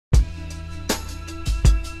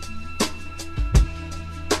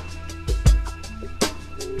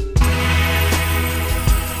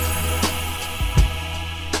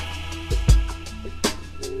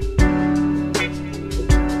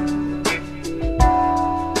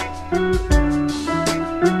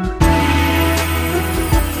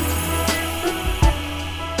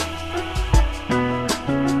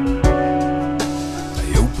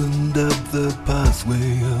The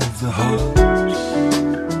pathway of the heart.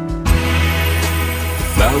 The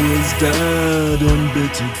flowers died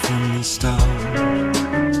embittered from the start.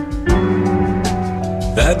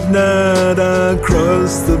 That night I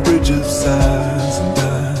crossed the bridge of sighs and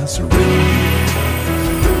I surrendered.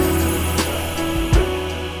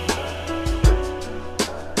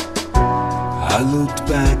 I looked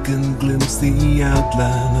back and glimpsed the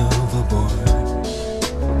outline of a boy.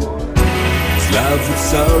 Lives of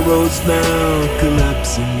sorrows now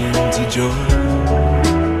collapsing into joy.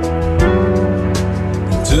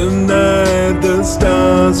 And tonight the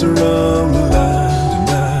stars are all aligned and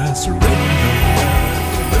I surrender.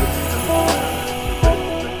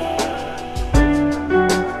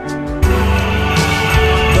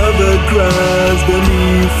 Mother cries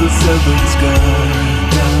beneath the southern sky.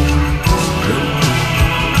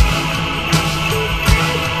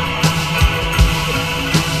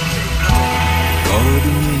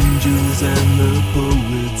 And the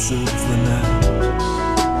poets of the night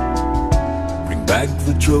bring back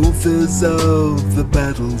the trophies of the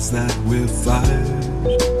battles that we've fired.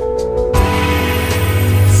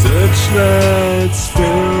 Searchlights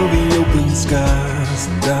fill the open skies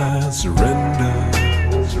and I surrender.